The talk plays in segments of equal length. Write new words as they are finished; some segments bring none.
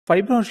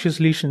Fibroosseous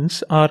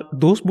lesions are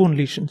those bone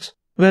lesions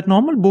where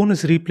normal bone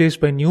is replaced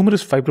by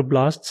numerous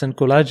fibroblasts and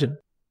collagen,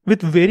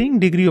 with varying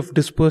degree of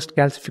dispersed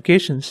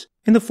calcifications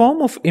in the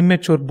form of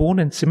immature bone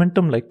and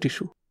cementum-like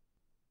tissue.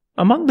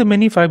 Among the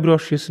many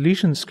fibroosseous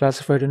lesions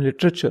classified in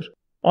literature,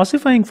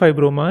 ossifying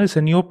fibroma is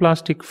a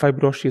neoplastic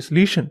fibroosseous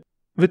lesion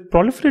with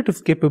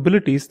proliferative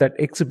capabilities that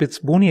exhibits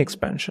bony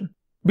expansion.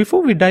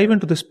 Before we dive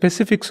into the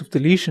specifics of the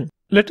lesion,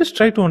 let us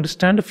try to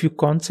understand a few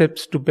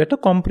concepts to better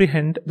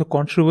comprehend the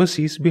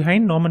controversies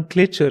behind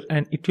nomenclature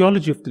and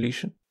etiology of the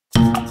lesion.